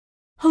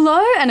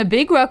Hello and a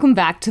big welcome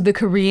back to the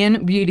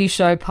Korean Beauty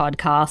Show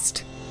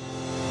podcast.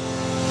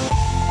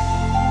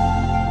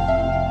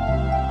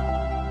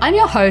 I'm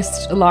your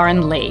host,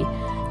 Lauren Lee,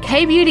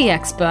 K-beauty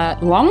expert,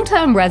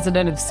 long-term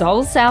resident of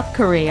Seoul, South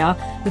Korea,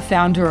 the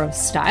founder of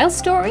Style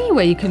Story,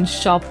 where you can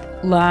shop,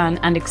 learn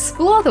and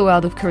explore the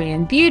world of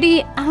Korean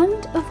beauty,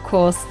 and of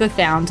course the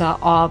founder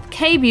of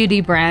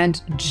K-beauty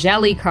brand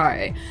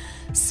Jellicoe.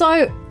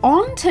 So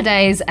on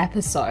today's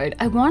episode,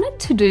 I wanted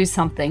to do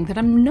something that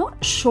I'm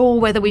not sure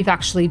whether we've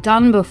actually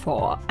done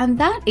before, and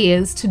that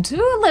is to do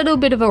a little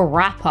bit of a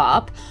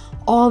wrap-up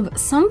of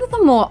some of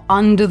the more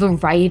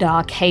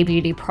under-the-radar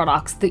K-beauty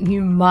products that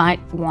you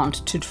might want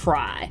to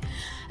try.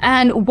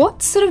 And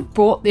what sort of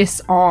brought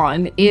this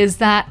on is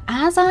that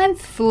as I'm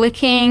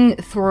flicking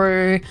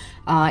through,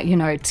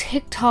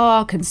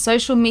 TikTok and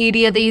social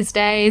media these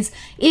days,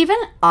 even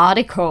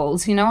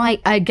articles,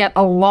 I get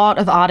a lot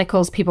of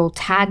articles, people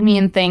tag me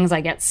in things,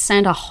 I get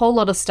sent a whole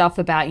lot of stuff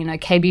about,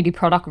 K-beauty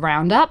product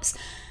roundups.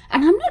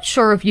 And I'm not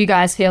sure if you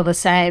guys feel the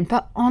same,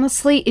 but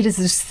honestly, it is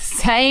the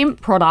same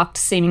product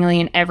seemingly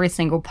in every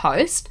single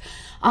post.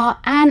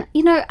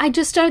 I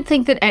just don't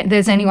think that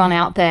there's anyone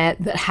out there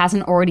that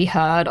hasn't already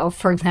heard of,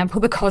 for example,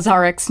 the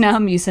COSRX Now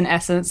Mucin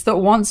Essence that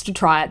wants to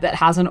try it that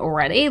hasn't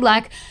already.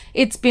 Like,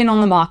 it's been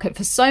on the market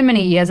for so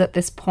many years at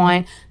this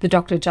point. The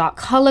Dr. Jart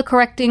Color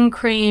Correcting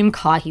Cream,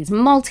 Kahi's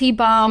Multi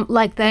Balm,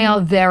 like they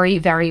are very,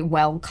 very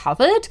well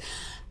covered.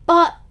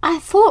 But I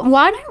thought,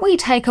 why don't we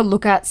take a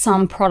look at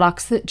some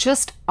products that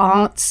just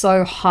aren't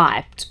so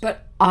hyped,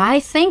 but I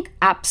think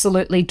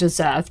absolutely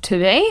deserve to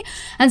be.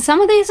 And some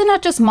of these are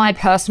not just my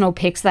personal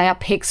picks, they are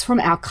picks from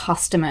our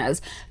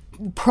customers.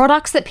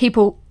 Products that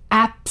people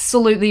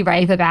absolutely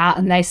rave about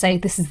and they say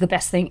this is the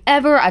best thing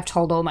ever, I've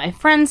told all my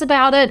friends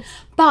about it,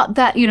 but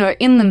that,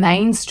 in the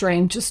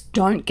mainstream just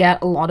don't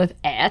get a lot of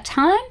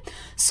airtime.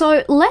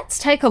 So let's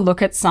take a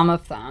look at some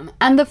of them.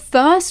 And the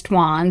first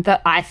one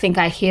that I think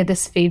I hear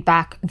this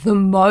feedback the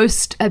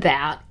most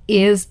about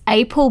is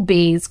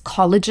Apelbee's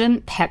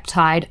Collagen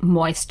Peptide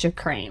Moisture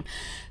Cream.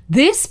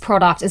 This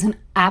product is an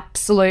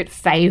absolute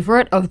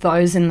favorite of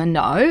those in the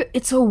know.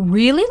 It's a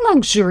really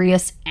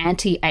luxurious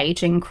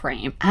anti-aging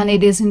cream and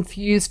it is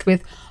infused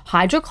with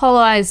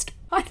hydrocolloidized,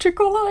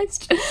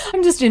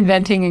 I'm just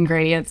inventing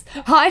ingredients,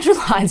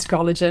 hydrolyzed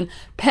collagen,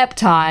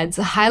 peptides,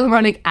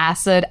 hyaluronic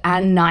acid,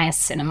 and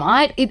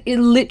niacinamide. It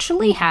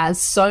literally has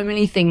so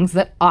many things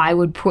that I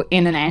would put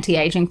in an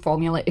anti-aging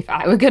formula if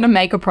I were going to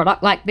make a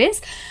product like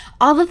this.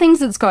 Other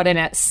things it's got in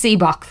it, sea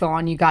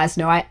buckthorn, you guys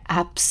know I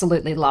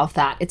absolutely love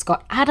that. It's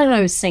got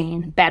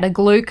adenosine,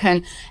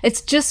 beta-glucan.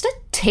 It's just a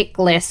tick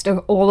list of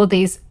all of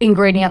these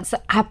ingredients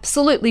that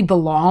absolutely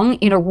belong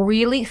in a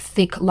really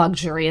thick,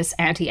 luxurious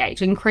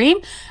anti-aging cream.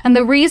 And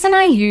the reason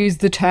I use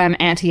the term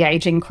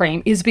anti-aging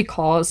cream is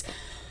because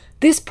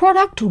this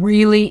product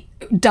really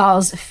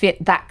does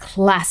fit that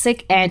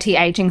classic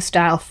anti-aging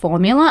style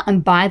formula.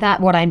 And by that,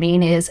 what I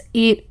mean is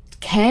it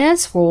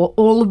cares for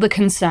all of the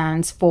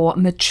concerns for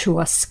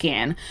mature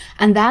skin.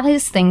 And that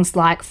is things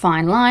like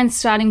fine lines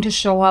starting to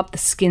show up, the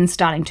skin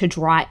starting to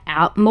dry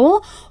out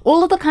more,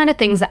 all of the kind of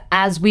things that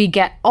as we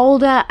get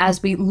older,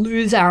 as we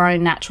lose our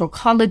own natural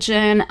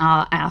collagen,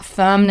 our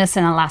firmness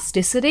and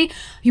elasticity,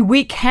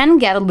 we can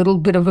get a little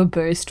bit of a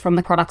boost from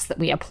the products that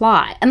we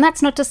apply. And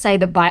that's not to say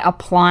that by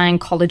applying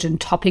collagen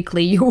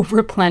topically, you'll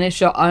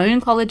replenish your own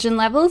collagen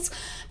levels,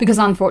 because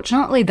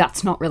unfortunately,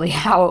 that's not really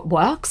how it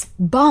works.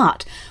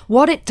 But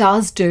what it does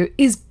do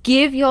is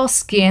give your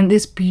skin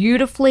this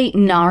beautifully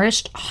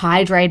nourished,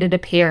 hydrated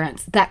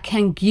appearance that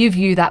can give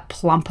you that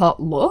plumper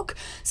look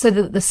so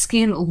that the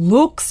skin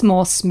looks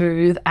more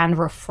smooth and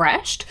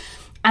refreshed.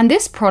 And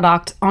this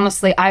product,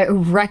 honestly, I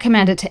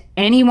recommend it to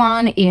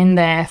anyone in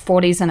their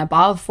 40s and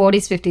above,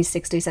 40s, 50s,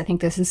 60s. I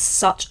think this is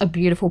such a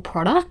beautiful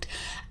product.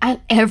 And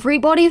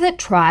everybody that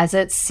tries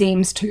it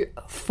seems to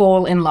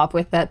fall in love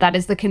with it. That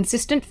is the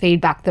consistent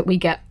feedback that we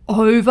get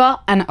over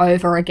and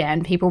over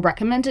again. People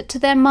recommend it to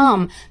their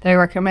mum. They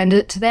recommend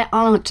it to their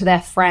aunt, to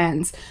their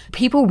friends.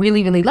 People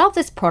really, really love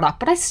this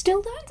product, but I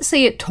still don't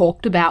see it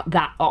talked about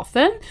that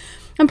often.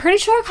 I'm pretty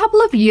sure a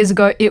couple of years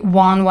ago, it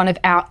won one of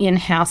our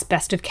in-house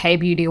Best of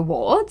K-Beauty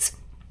awards.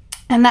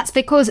 And that's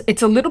because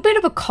it's a little bit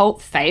of a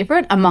cult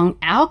favorite among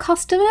our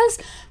customers,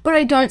 but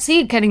I don't see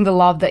it getting the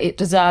love that it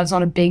deserves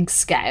on a big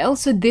scale.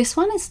 So this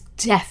one is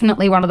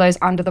definitely one of those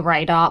under the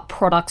radar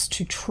products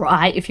to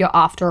try if you're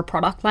after a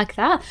product like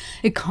that.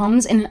 It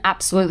comes in an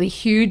absolutely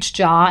huge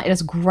jar. It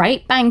has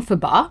great bang for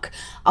buck.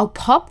 I'll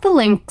pop the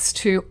links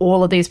to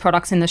all of these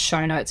products in the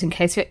show notes in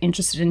case you're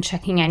interested in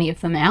checking any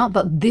of them out.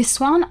 But this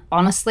one,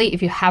 honestly,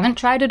 if you haven't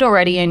tried it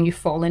already and you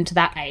fall into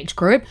that age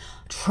group,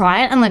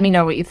 try it and let me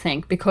know what you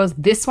think, because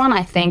this one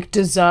I think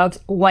deserves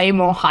way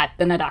more hype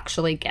than it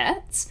actually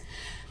gets.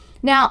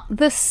 Now,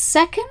 the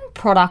second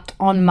product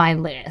on my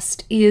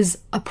list is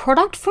a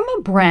product from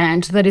a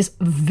brand that is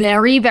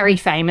very, very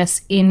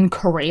famous in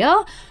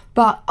Korea,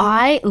 but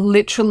I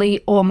literally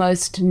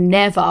almost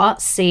never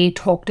see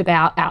talked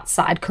about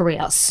outside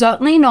Korea,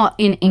 certainly not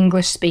in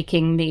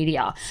English-speaking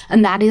media,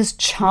 and that is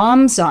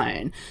Charm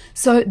Zone.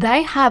 So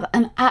they have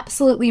an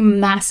absolutely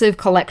massive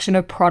collection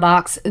of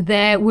products.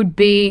 There would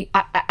be,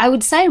 I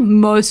would say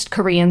most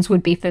Koreans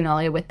would be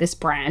familiar with this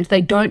brand.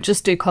 They don't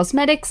just do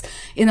cosmetics.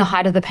 In the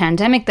height of the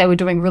pandemic, they were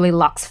doing really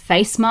luxe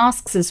face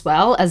masks as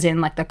well, as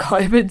in like the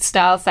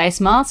COVID-style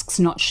face masks,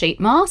 not sheet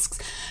masks.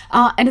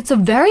 And it's a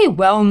very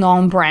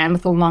well-known brand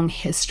with a long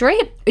history.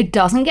 It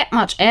doesn't get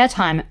much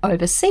airtime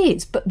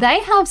overseas, but they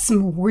have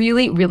some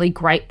really, really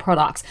great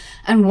products.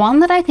 And one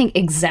that I think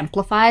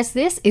exemplifies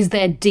this is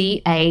their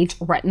de-age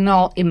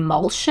retinol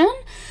emulsion.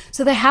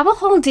 So they have a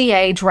whole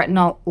de-age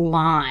retinol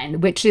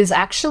line, which is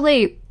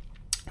actually,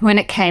 when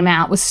it came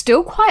out, was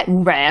still quite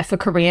rare for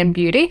Korean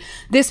beauty.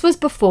 This was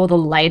before the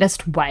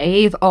latest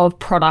wave of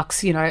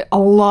products. You know, a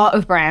lot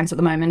of brands at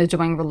the moment are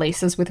doing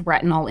releases with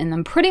retinol in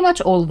them. Pretty much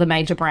all of the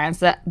major brands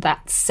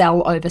that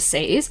sell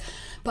overseas.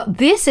 But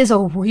this is a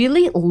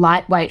really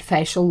lightweight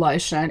facial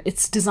lotion.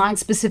 It's designed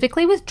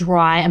specifically with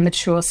dry and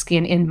mature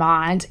skin in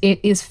mind. It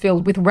is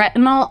filled with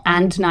retinol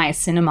and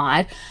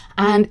niacinamide,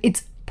 and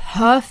it's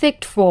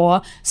perfect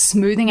for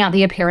smoothing out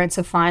the appearance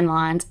of fine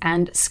lines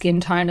and skin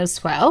tone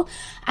as well.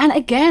 And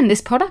again,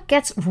 this product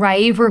gets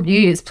rave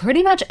reviews.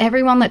 Pretty much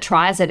everyone that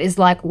tries it is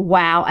like,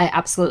 wow, I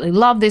absolutely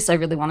love this. I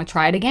really want to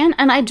try it again.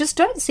 And I just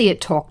don't see it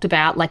talked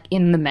about like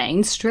in the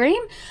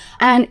mainstream.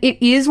 And it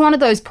is one of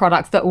those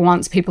products that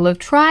once people have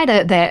tried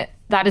it,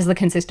 that is the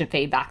consistent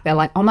feedback. They're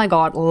like, oh my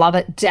God, love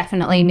it.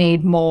 Definitely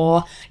need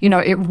more. You know,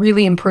 it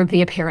really improved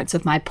the appearance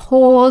of my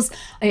pores.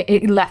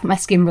 It left my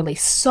skin really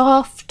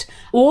soft.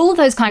 All of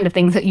those kind of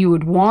things that you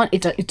would want.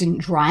 It didn't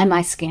dry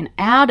my skin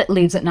out. It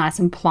leaves it nice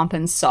and plump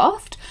and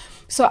soft.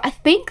 So I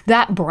think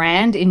that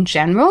brand in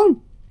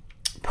general,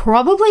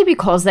 probably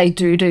because they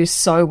do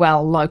so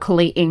well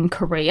locally in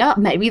Korea,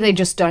 maybe they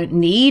just don't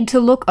need to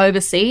look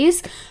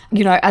overseas,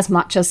 you know, as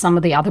much as some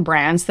of the other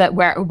brands that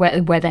where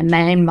their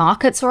main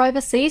markets are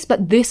overseas.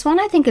 But this one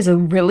I think is a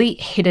really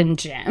hidden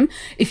gem.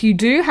 If you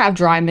do have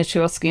dry,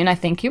 mature skin, I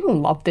think you will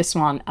love this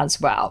one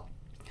as well.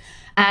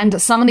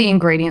 And some of the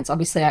ingredients,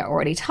 obviously, I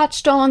already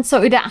touched on.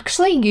 So it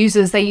actually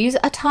they use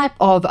a type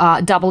of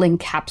double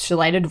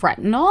encapsulated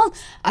retinol,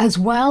 as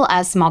well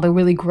as some other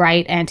really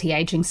great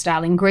anti-aging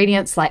style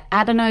ingredients like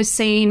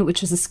adenosine,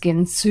 which is a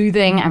skin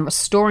soothing and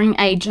restoring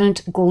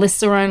agent,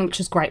 glycerin,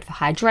 which is great for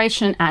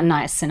hydration, and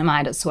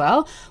niacinamide as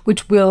well,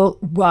 which will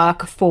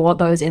work for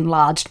those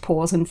enlarged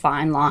pores and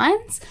fine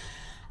lines.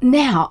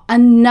 Now,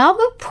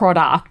 another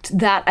product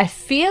that I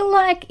feel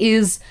like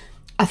is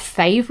a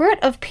favorite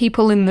of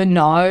people in the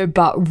know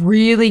but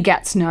really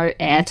gets no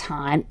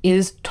airtime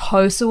is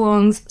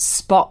Tosuwong's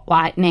Spot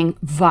Whitening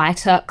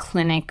Vita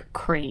Clinic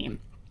Cream.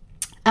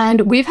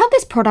 And we've had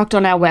this product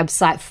on our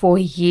website for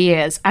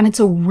years, and it's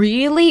a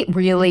really,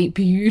 really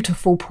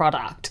beautiful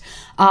product.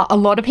 A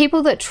lot of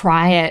people that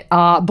try it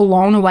are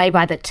blown away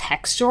by the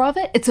texture of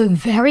it. It's a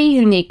very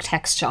unique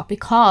texture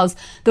because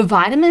the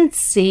vitamin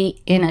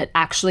C in it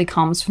actually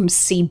comes from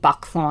sea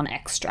buckthorn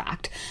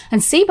extract.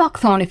 And sea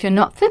buckthorn, if you're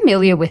not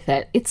familiar with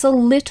it, it's a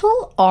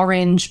little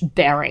orange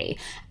berry,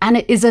 and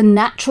it is a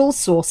natural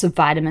source of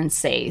vitamin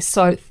C.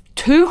 So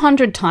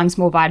 200 times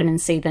more vitamin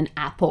C than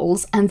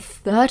apples and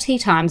 30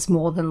 times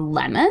more than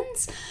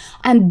lemons.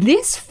 And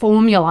this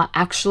formula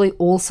actually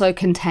also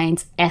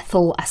contains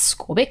ethyl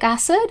ascorbic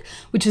acid,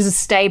 which is a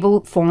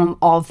stable form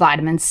of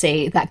vitamin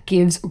C that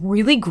gives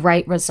really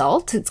great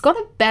results. It's got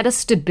a better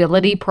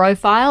stability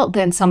profile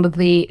than some of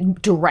the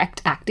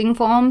direct acting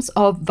forms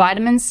of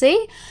vitamin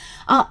C.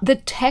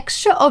 The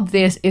texture of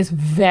this is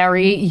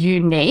very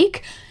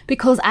unique,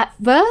 because at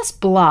first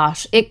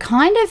blush, it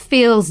kind of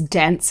feels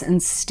dense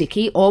and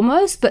sticky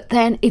almost, but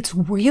then it's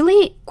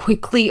really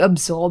quickly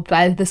absorbed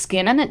by the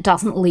skin and it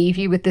doesn't leave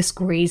you with this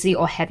greasy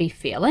or heavy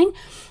feeling.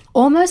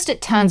 Almost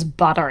it turns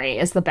buttery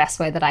is the best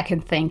way that I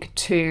can think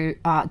to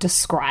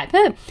describe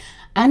it.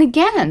 And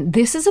again,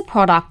 this is a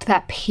product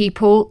that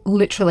people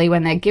literally,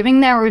 when they're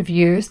giving their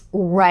reviews,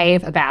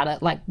 rave about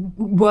it. Like,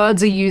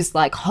 words are used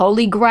like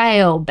holy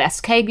grail,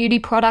 best K-beauty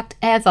product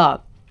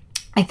ever.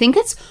 I think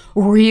it's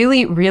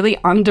really, really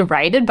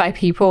underrated by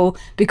people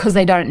because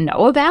they don't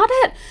know about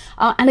it.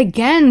 And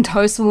again,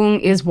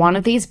 Tosuwong is one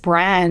of these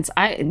brands.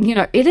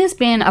 It has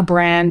been a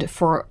brand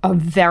for a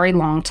very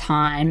long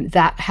time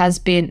that has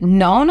been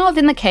known of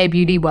in the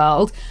K-beauty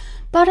world,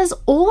 but has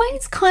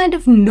always kind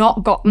of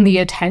not gotten the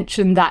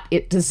attention that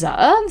it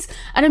deserves.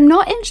 And I'm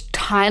not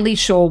entirely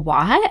sure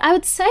why. I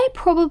would say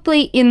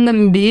probably in the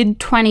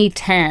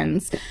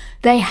mid-2010s,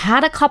 they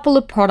had a couple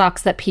of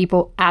products that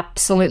people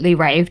absolutely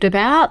raved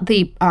about.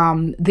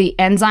 The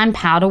enzyme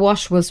powder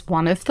wash was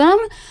one of them.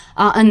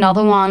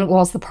 Another one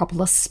was the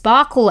Propolis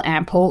Sparkle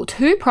Ampoule,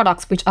 two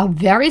products which are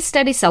very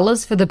steady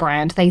sellers for the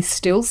brand. They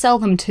still sell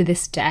them to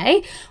this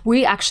day.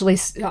 We actually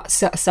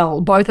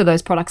sell both of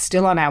those products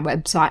still on our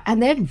website,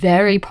 and they're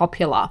very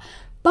popular.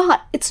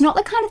 But it's not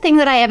the kind of thing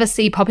that I ever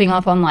see popping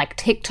up on like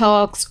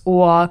TikToks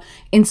or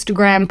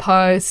Instagram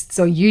posts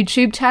or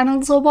YouTube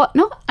channels or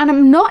whatnot. And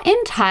I'm not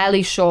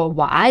entirely sure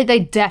why. They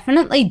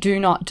definitely do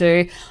not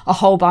do a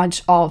whole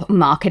bunch of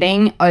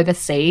marketing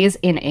overseas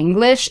in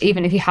English.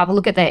 Even if you have a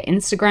look at their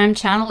Instagram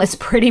channel, it's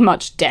pretty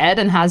much dead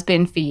and has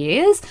been for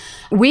years.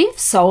 We've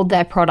sold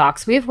their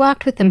products. We've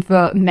worked with them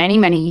for many,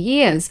 many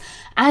years.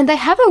 And they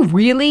have a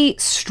really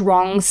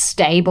strong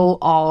stable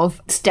of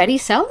steady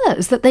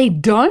sellers that they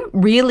don't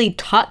really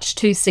touch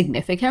too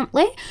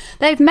significantly.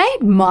 They've made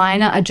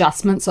minor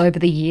adjustments over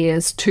the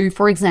years to,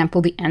 for example,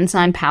 the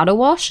enzyme powder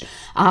wash.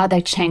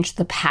 They changed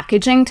the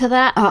packaging to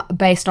that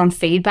based on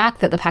feedback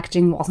that the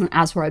packaging wasn't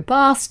as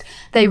robust.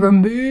 They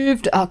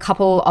removed a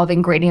couple of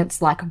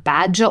ingredients like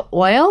badger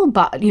oil,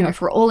 but,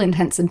 for all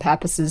intents and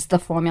purposes, the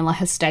formula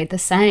has stayed the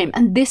same.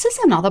 And this is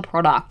another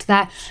product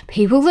that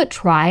people that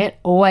try it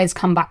always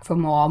come back for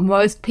more.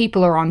 Most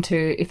people are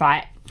onto, if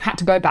I had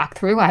to go back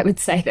through, I would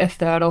say their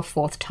third or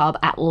fourth tub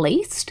at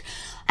least.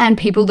 And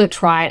people that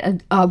try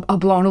it are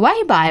blown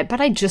away by it, but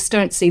I just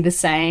don't see the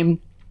same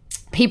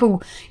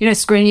people,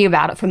 screaming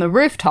about it from the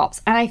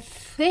rooftops. And I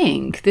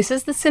think this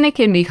is the cynic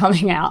in me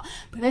coming out,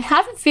 but I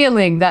have a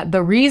feeling that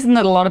the reason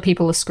that a lot of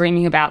people are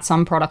screaming about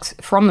some products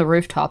from the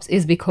rooftops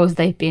is because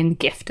they've been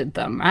gifted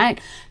them, right?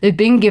 They've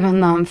been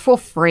given them for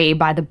free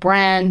by the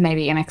brand,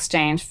 maybe in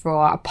exchange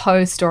for a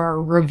post or a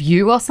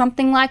review or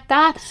something like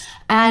that.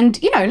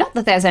 And, not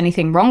that there's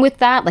anything wrong with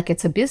that, like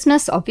it's a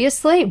business,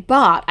 obviously,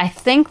 but I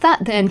think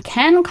that then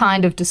can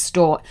kind of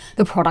distort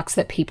the products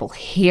that people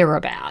hear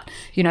about,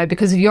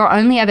 because if you're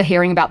only ever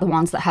hearing about the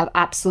ones that have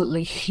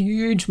absolutely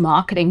huge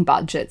marketing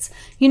budgets,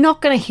 you're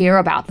not going to hear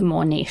about the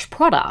more niche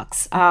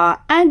products.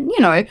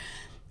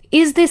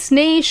 Is this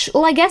niche?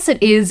 Well, I guess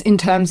it is in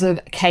terms of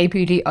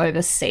K-beauty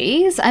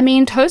overseas. I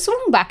mean,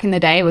 Toast-Wong back in the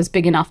day was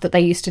big enough that they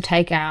used to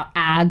take out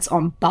ads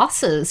on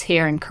buses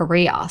here in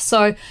Korea.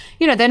 So,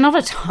 they're not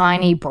a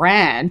tiny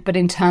brand, but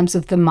in terms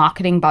of the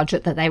marketing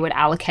budget that they would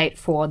allocate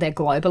for their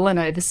global and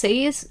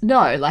overseas,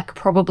 no,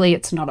 probably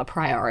it's not a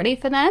priority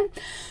for them.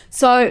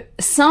 So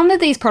some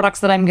of these products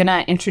that I'm going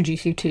to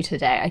introduce you to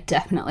today, I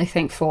definitely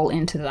think fall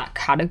into that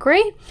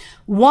category.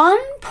 One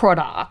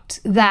product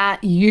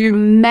that you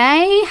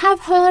may have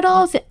heard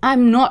of,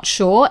 I'm not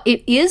sure.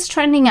 It is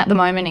trending at the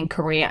moment in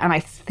Korea, and I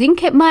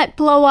think it might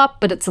blow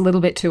up, but it's a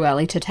little bit too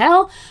early to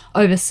tell.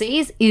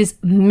 Overseas is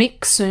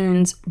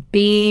Mixsoon's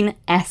Bean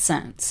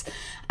Essence.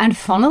 And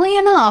funnily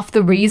enough,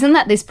 the reason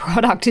that this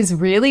product is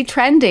really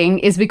trending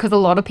is because a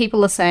lot of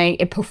people are saying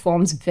it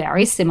performs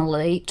very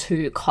similarly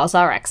to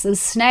CosRx's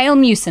Snail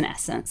Mucin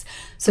Essence.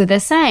 So they're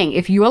saying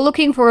if you are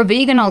looking for a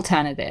vegan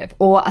alternative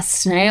or a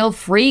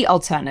snail-free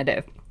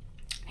alternative,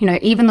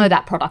 even though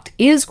that product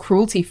is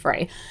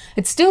cruelty-free,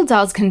 it still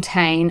does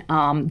contain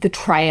the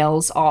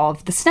trails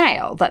of the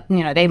snail that,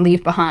 they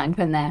leave behind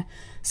when they're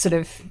sort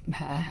of,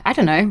 I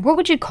don't know, what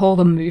would you call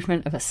the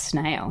movement of a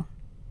snail?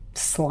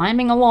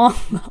 Sliming along?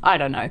 I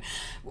don't know.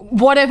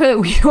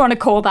 Whatever you want to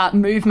call that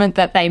movement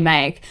that they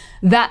make,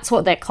 that's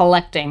what they're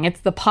collecting.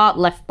 It's the part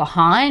left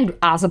behind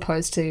as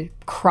opposed to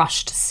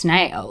crushed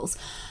snails.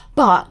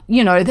 But,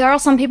 there are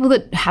some people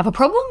that have a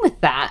problem with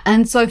that.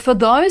 And so for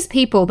those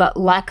people that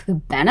lack the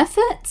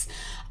benefits,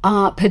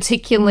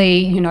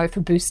 particularly, for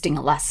boosting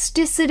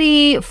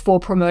elasticity, for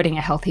promoting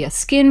a healthier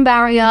skin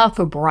barrier,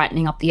 for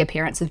brightening up the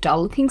appearance of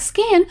dull-looking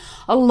skin,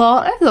 a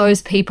lot of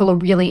those people are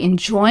really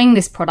enjoying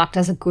this product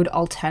as a good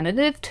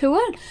alternative to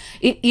it.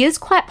 It is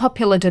quite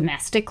popular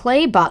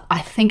domestically, but I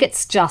think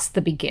it's just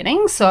the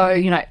beginning.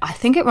 So, I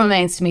think it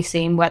remains to be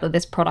seen whether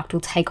this product will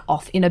take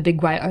off in a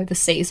big way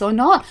overseas or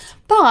not.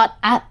 But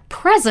at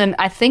present,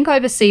 I think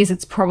overseas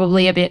it's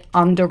probably a bit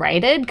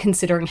underrated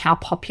considering how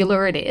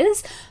popular it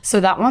is. So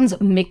that one's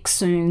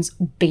Mixsoon's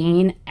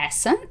Bean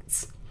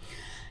Essence.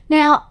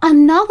 Now,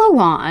 another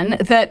one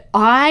that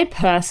I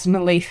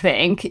personally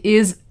think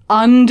is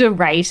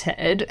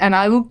underrated, and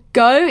I will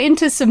go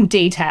into some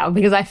detail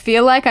because I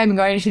feel like I'm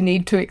going to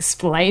need to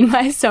explain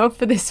myself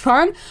for this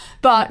one,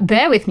 but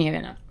bear with me a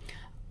minute.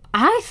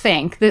 I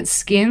think that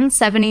Skin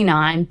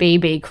 79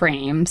 BB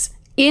creams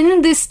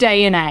in this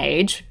day and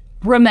age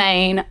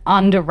remain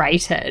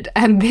underrated.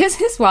 And this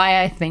is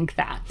why I think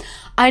that.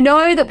 I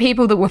know that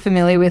people that were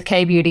familiar with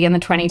K-beauty in the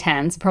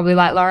 2010s are probably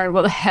like, Lauren,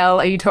 what the hell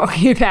are you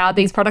talking about?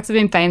 These products have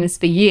been famous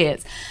for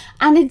years.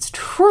 And it's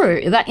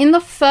true that in the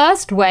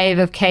first wave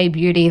of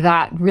K-beauty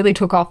that really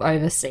took off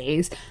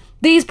overseas,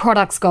 these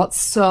products got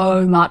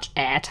so much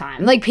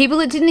airtime. Like people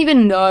that didn't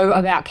even know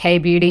about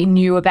K-beauty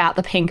knew about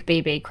the pink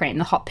BB cream,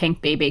 the hot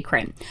pink BB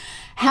cream.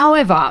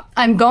 However,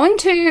 I'm going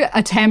to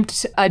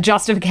attempt a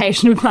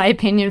justification of my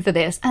opinion for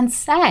this and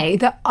say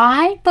that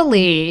I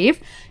believe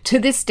to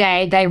this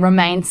day they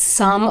remain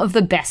some of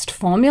the best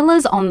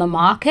formulas on the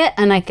market,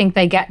 and I think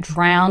they get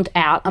drowned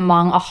out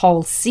among a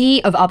whole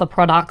sea of other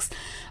products,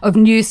 of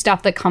new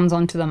stuff that comes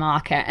onto the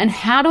market. And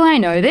how do I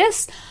know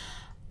this?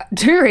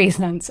 Two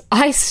reasons.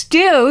 I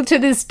still, to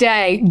this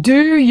day,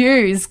 do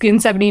use Skin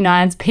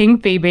 79's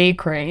Pink BB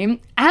cream,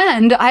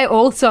 and I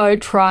also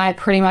try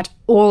pretty much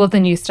all of the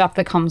new stuff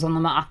that comes on the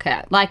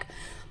market. Like,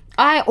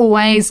 I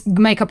always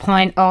make a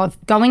point of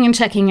going and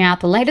checking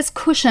out the latest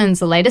cushions,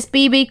 the latest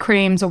BB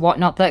creams or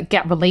whatnot that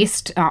get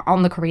released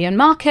on the Korean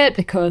market,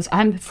 because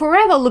I'm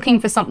forever looking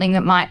for something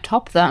that might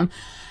top them.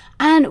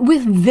 And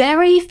with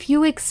very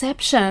few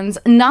exceptions,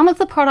 none of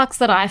the products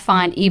that I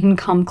find even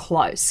come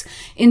close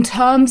in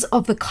terms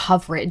of the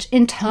coverage,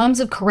 in terms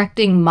of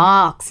correcting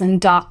marks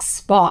and dark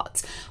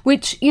spots,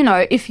 which, you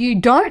know, if you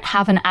don't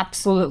have an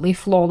absolutely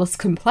flawless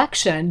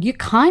complexion, you're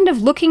kind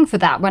of looking for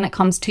that when it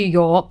comes to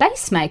your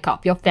base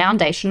makeup, your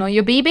foundation or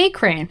your BB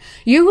cream.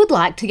 You would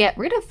like to get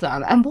rid of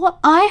them. And what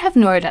I have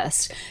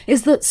noticed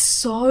is that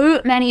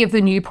so many of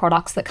the new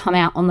products that come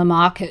out on the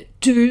market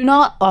do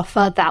not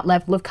offer that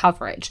level of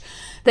coverage.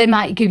 They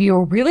might give you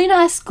a really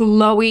nice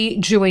glowy,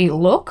 dewy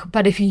look,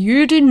 but if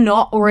you do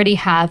not already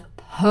have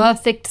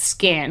perfect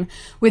skin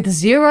with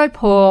zero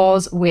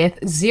pores,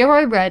 with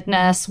zero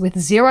redness, with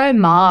zero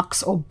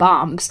marks or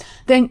bumps,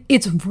 then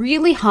it's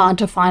really hard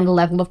to find a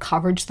level of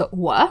coverage that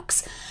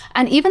works.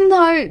 And even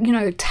though, you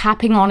know,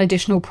 tapping on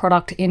additional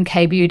product in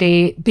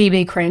K-Beauty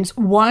BB creams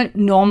won't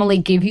normally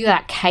give you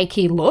that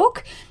cakey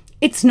look,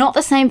 it's not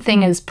the same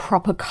thing as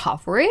proper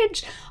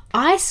coverage.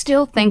 I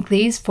still think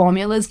these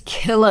formulas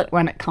kill it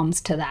when it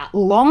comes to that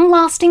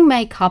long-lasting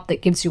makeup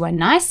that gives you a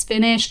nice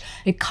finish.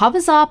 It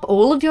covers up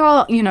all of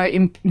your, you know,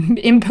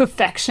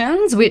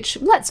 imperfections, which,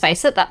 let's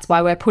face it, that's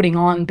why we're putting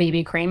on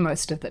BB cream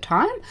most of the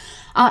time.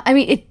 I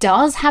mean, it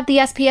does have the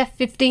SPF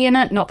 50 in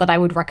it. Not that I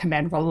would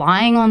recommend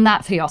relying on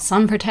that for your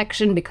sun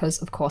protection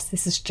because, of course,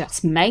 this is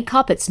just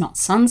makeup. It's not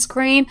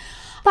sunscreen.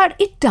 But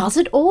it does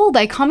it all.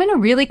 They come in a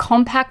really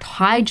compact,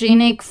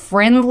 hygienic,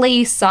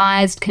 friendly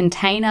sized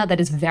container that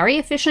is very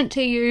efficient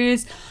to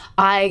use.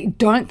 I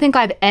don't think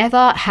I've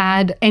ever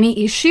had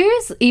any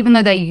issues, even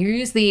though they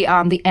use the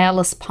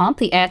airless pump,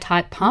 the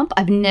airtight pump.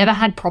 I've never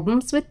had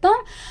problems with them.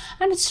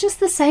 And it's just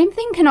the same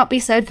thing cannot be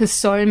said for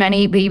so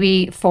many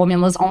BB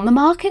formulas on the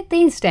market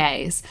these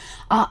days.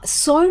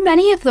 So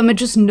many of them are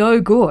just no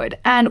good.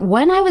 And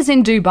when I was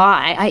in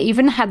Dubai, I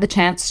even had the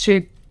chance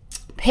to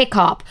pick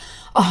up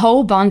a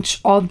whole bunch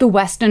of the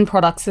Western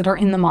products that are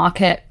in the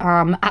market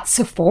at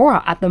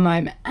Sephora at the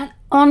moment. And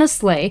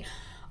honestly,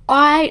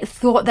 I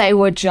thought they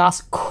were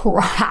just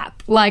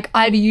crap. Like,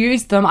 I've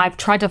used them. I've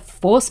tried to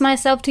force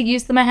myself to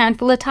use them a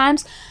handful of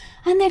times,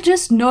 and they're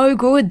just no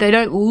good. They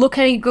don't look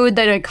any good.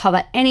 They don't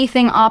cover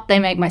anything up. They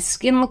make my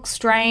skin look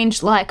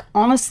strange. Like,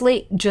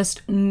 honestly,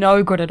 just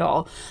no good at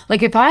all.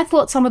 Like, if I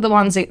thought some of the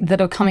ones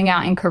that are coming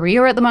out in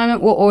Korea at the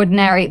moment were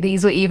ordinary,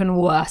 these were even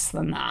worse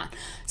than that.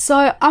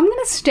 So I'm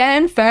going to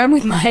stand firm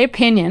with my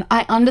opinion.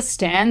 I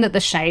understand that the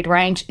shade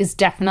range is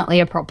definitely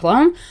a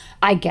problem.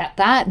 I get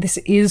that. This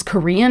is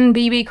Korean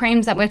BB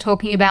creams that we're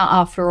talking about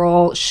after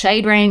all.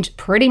 Shade range,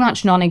 pretty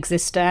much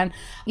non-existent.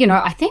 You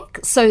know, I think,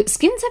 so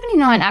Skin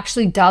 79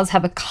 actually does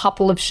have a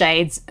couple of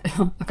shades,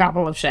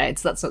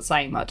 that's not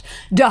saying much,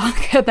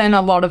 darker than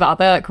a lot of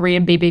other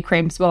Korean BB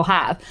creams will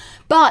have.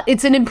 But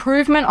it's an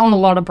improvement on a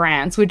lot of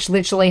brands, which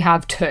literally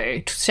have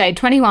two, shade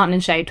 21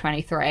 and shade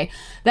 23.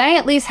 They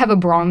at least have a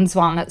bronze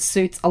one that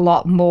suits a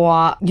lot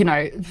more, you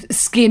know,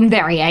 skin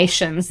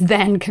variations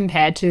than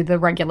compared to the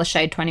regular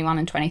shade 21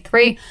 and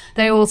 23.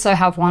 They also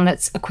have one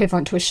that's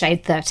equivalent to a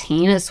shade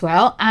 13 as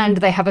well. And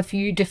they have a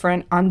few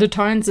different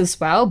undertones as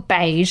well,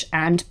 beige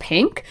and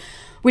pink,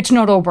 which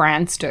not all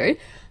brands do.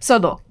 So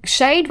look,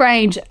 shade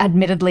range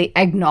admittedly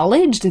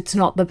acknowledged, it's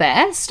not the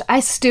best. I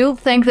still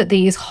think that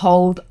these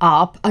hold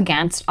up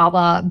against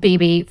other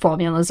BB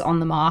formulas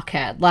on the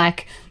market.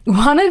 Like,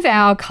 one of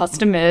our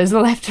customers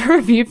left a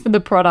review for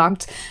the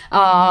product,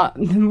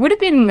 would have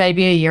been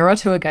maybe a year or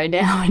two ago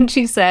now, and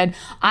she said,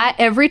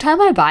 every time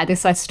I buy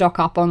this, I stock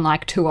up on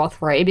like 2 or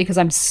 3 because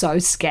I'm so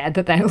scared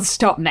that they'll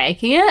stop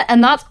making it.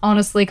 And that's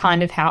honestly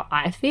kind of how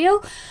I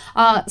feel.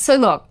 So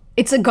look,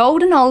 it's a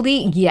golden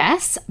oldie,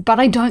 yes, but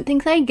I don't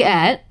think they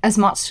get as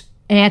much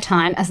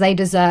airtime as they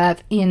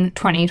deserve in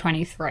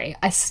 2023.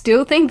 I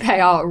still think they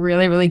are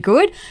really, really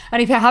good.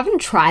 And if you haven't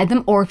tried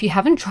them, or if you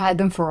haven't tried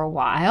them for a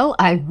while,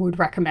 I would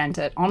recommend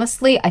it.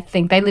 Honestly, I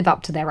think they live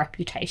up to their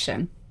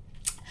reputation.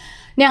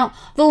 Now,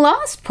 the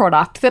last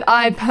product that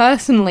I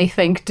personally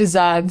think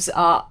deserves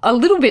a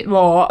little bit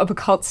more of a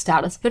cult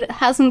status, but it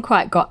hasn't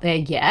quite got there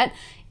yet,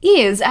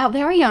 is our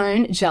very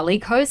own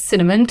Jellicoe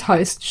Cinnamon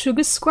Toast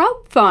Sugar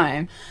Scrub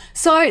Foam.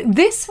 So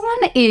this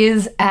one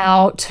is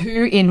our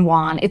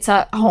 2-in-1. It's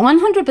a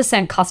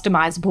 100%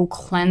 customizable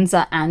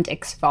cleanser and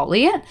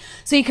exfoliant.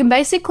 So you can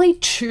basically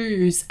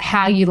choose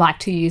how you like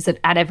to use it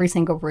at every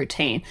single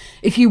routine.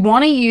 If you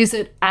want to use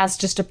it as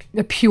just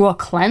a pure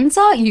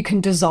cleanser, you can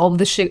dissolve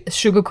the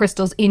sugar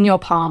crystals in your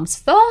palms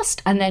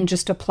first and then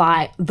just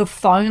apply the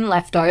foam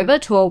left over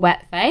to a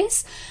wet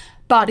face.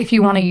 But if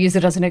you want to use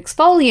it as an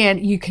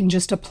exfoliant, you can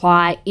just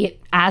apply it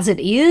as it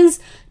is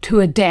to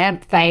a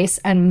damp face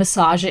and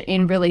massage it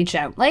in really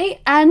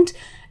gently. And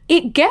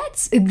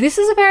This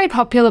is a very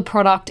popular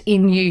product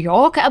in New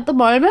York at the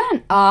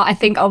moment. I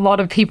think a lot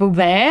of people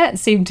there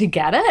seem to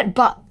get it,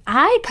 but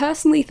I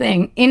personally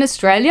think in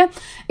Australia,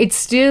 it's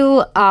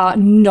still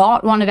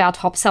not one of our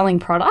top selling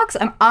products.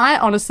 And I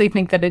honestly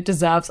think that it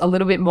deserves a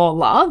little bit more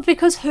love,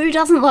 because who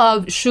doesn't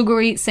love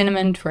sugary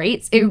cinnamon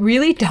treats? It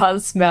really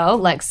does smell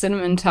like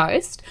cinnamon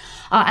toast.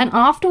 And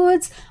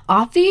afterwards,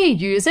 after you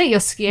use it, your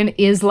skin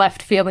is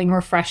left feeling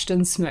refreshed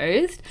and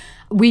smooth.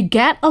 We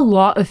get a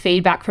lot of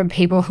feedback from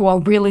people who are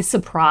really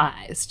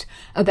surprised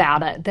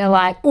about it. They're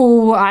like,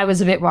 oh, I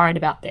was a bit worried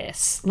about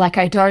this. Like,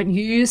 I don't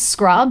use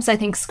scrubs. I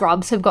think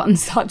scrubs have gotten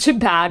such a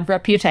bad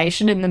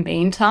reputation in the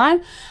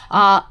meantime,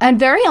 and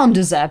very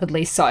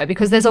undeservedly so,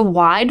 because there's a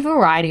wide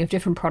variety of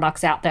different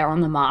products out there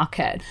on the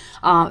market,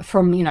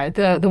 from,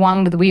 the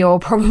one that we all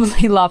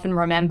probably love and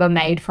remember,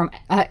 made from,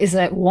 is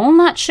it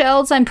walnut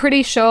shells, I'm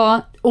pretty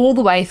sure, all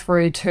the way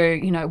through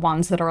to,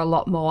 ones that are a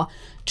lot more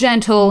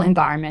gentle,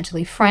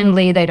 environmentally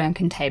friendly. They don't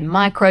contain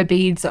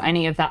microbeads or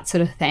any of that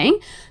sort of thing.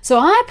 So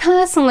I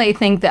personally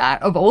think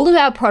that of all of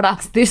our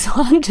products, this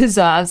one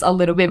deserves a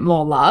little bit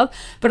more love.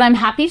 But I'm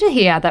happy to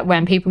hear that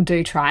when people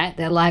do try it,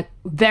 they're like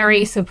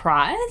very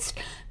surprised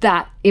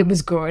that it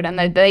was good, and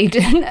that they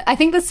didn't. I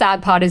think the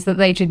sad part is that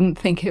they didn't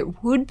think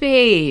it would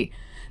be.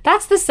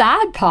 That's the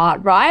sad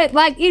part, right?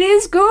 Like, it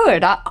is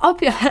good.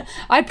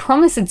 I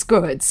promise it's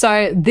good.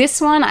 So this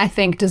one, I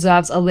think,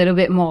 deserves a little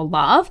bit more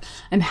love.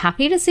 I'm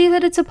happy to see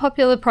that it's a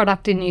popular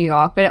product in New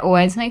York, but it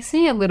always makes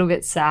me a little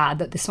bit sad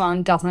that this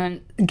one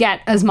doesn't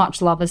get as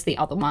much love as the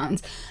other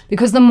ones.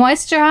 Because the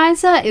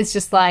moisturizer is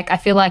just like, I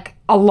feel like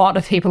a lot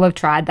of people have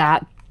tried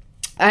that.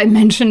 I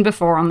mentioned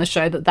before on the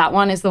show that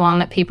one is the one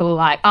that people are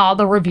like, oh,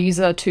 the reviews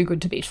are too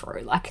good to be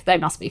true. Like, they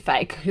must be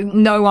fake.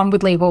 No one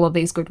would leave all of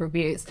these good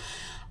reviews.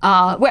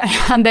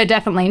 And they're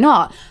definitely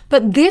not.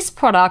 But this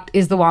product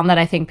is the one that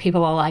I think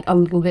people are like a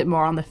little bit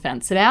more on the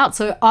fence about.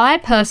 So I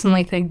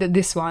personally think that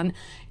this one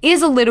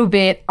is a little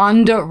bit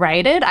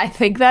underrated. I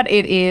think that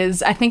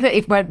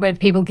if when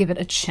people give it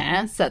a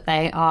chance, that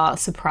they are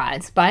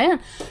surprised by it.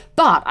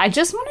 But I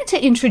just wanted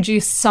to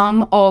introduce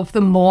some of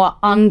the more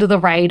under the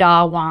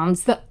radar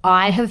ones that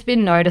I have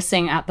been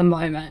noticing at the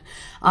moment.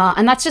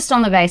 And that's just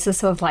on the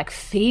basis of like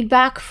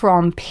feedback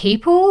from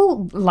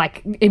people,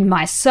 like in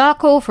my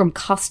circle, from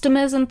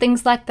customers and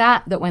things like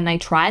that when they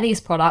try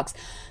these products,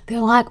 they're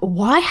like,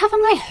 why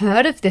haven't I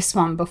heard of this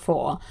one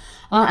before?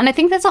 And I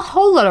think there's a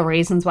whole lot of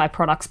reasons why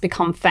products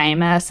become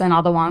famous and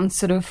other ones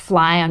sort of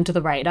fly under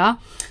the radar.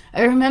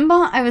 I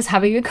remember I was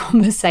having a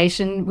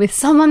conversation with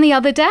someone the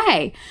other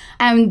day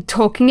and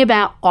talking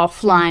about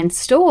offline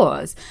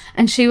stores.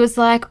 And she was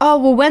like, oh,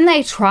 well, when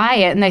they try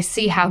it and they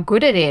see how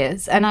good it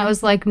is. And I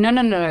was like,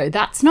 no,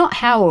 that's not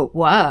how it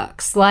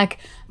works. Like,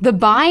 the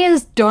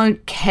buyers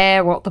don't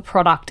care what the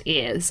product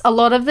is. A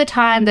lot of the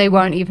time, they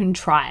won't even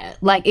try it.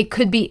 Like, it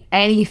could be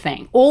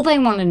anything. All they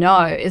want to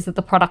know is that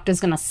the product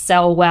is going to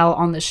sell well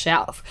on the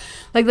shelf.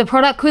 Like, the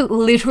product could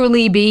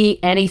literally be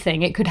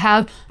anything. It could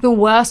have the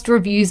worst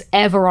reviews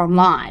ever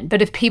online.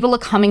 But if people are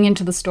coming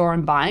into the store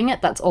and buying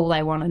it, that's all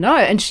they want to know.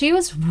 And she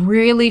was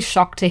really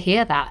shocked to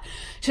hear that.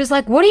 She was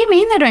like, what do you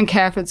mean they don't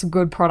care if it's a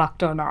good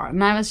product or not?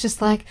 And I was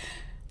just like,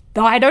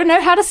 I don't know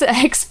how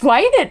to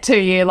explain it to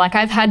you. Like,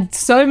 I've had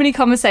so many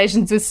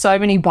conversations with so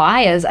many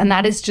buyers, and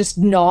that is just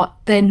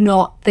they're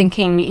not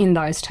thinking in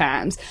those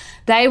terms.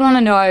 They want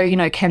to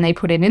know, can they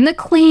put it in the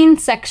clean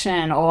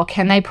section, or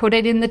can they put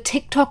it in the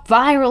TikTok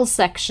viral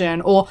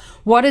section, or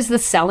what is the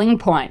selling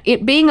point?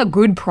 It being a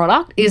good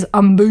product is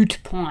a moot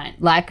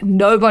point. Like,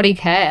 nobody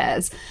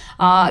cares.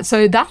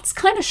 So that's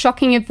kind of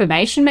shocking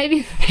information,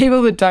 maybe for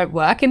people that don't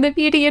work in the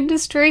beauty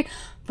industry.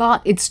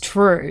 But it's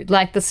true.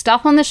 Like, the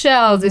stuff on the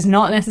shelves is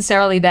not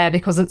necessarily there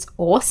because it's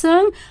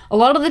awesome. A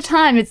lot of the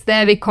time it's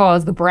there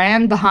because the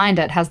brand behind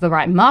it has the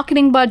right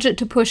marketing budget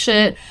to push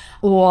it,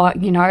 or,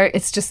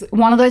 it's just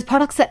one of those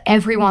products that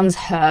everyone's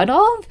heard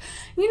of.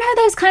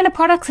 Those kind of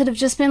products that have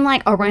just been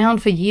like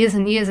around for years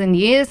and years and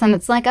years, and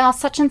it's like, oh,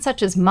 such and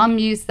such's mum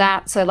used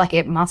that, so like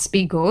it must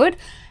be good.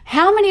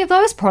 How many of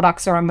those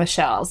products are on the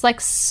shelves? Like,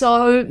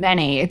 so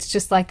many. It's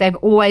just like they've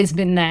always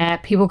been there.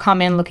 People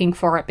come in looking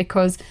for it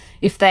because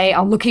if they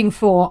are looking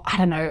for, I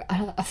don't know,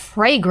 a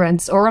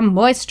fragrance or a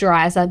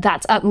moisturizer,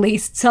 that's at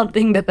least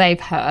something that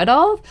they've heard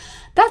of.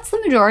 That's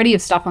the majority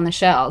of stuff on the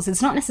shelves.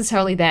 It's not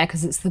necessarily there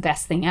because it's the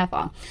best thing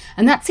ever.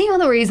 And that's the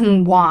other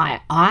reason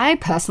why I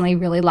personally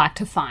really like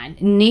to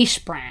find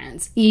niche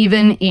brands,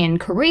 even in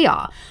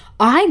Korea.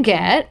 I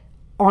get,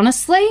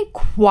 honestly,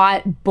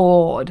 quite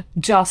bored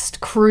just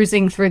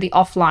cruising through the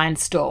offline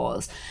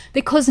stores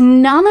because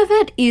none of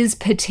it is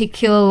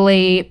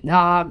particularly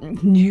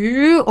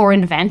new or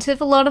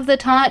inventive a lot of the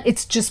time.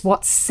 It's just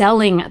what's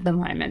selling at the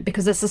moment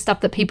because it's the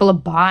stuff that people are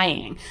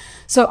buying.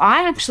 So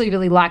I actually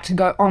really like to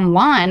go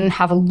online and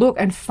have a look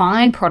and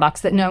find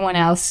products that no one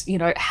else,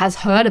 has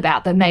heard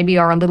about that maybe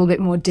are a little bit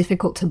more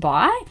difficult to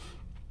buy.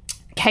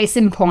 Case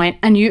in point,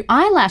 a new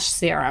eyelash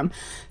serum.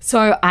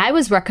 So I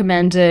was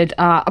recommended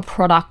a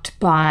product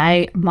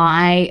by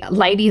my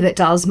lady that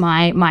does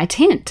my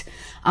tint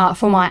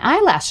for my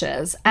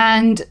eyelashes.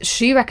 And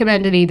she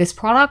recommended me this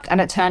product, and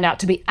it turned out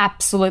to be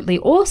absolutely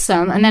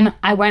awesome. And then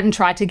I went and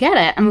tried to get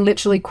it and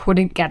literally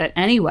couldn't get it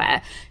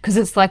anywhere because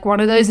it's like one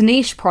of those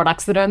niche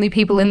products that only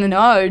people in the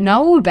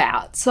know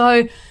about.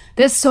 So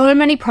there's so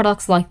many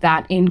products like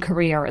that in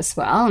Korea as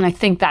well. And I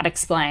think that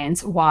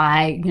explains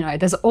why,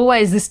 there's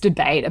always this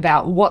debate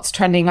about what's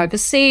trending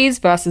overseas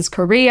versus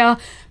Korea.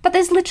 But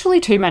there's literally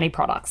too many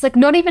products. Like,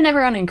 not even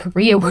everyone in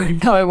Korea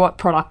would know what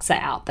products are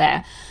out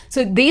there.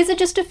 So these are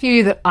just a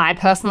few that I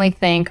personally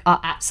think are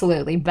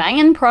absolutely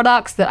banging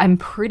products that I'm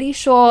pretty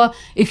sure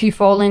if you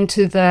fall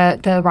into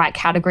the right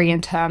category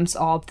in terms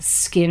of the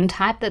skin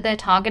type that they're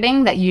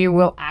targeting, that you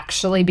will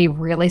actually be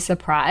really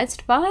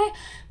surprised by,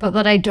 but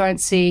that I don't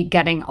see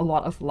getting a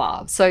lot of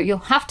love. So you'll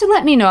have to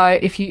let me know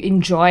if you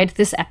enjoyed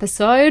this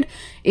episode,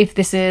 if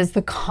this is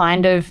the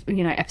kind of,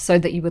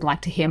 episode that you would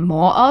like to hear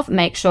more of.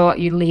 Make sure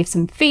you leave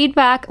some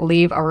feedback,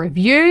 leave a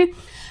review.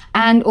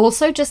 And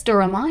also just a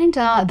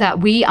reminder that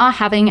we are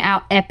having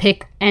our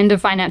epic end of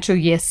financial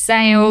year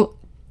sale.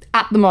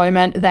 At the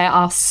moment, there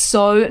are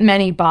so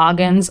many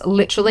bargains,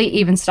 literally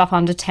even stuff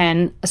under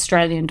 10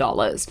 Australian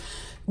dollars.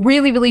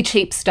 Really, really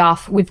cheap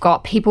stuff. We've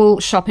got people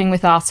shopping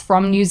with us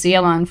from New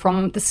Zealand,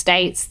 from the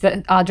States,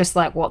 that are just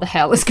like, what the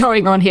hell is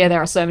going on here?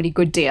 There are so many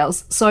good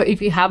deals. So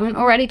if you haven't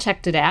already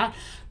checked it out,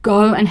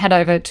 go and head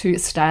over to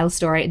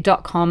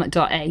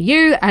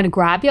stylestory.com.au and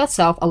grab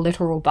yourself a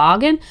literal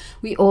bargain.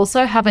 We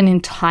also have an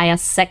entire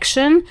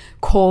section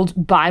called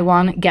Buy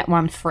One, Get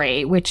One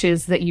Free, which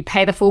is that you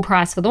pay the full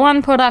price for the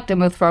one product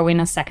and we'll throw in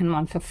a second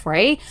one for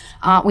free.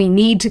 We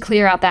need to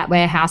clear out that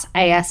warehouse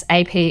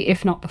ASAP,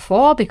 if not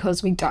before,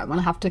 because we don't want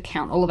to have to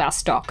count all of our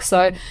stock.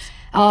 So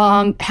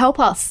help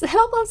us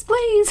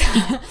please.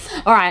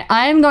 All right,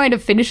 I'm going to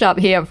finish up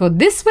here for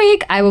this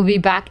week. I will be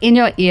back in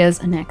your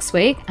ears next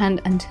week,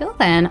 and until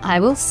then I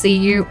will see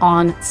you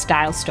on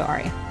Style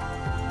Story.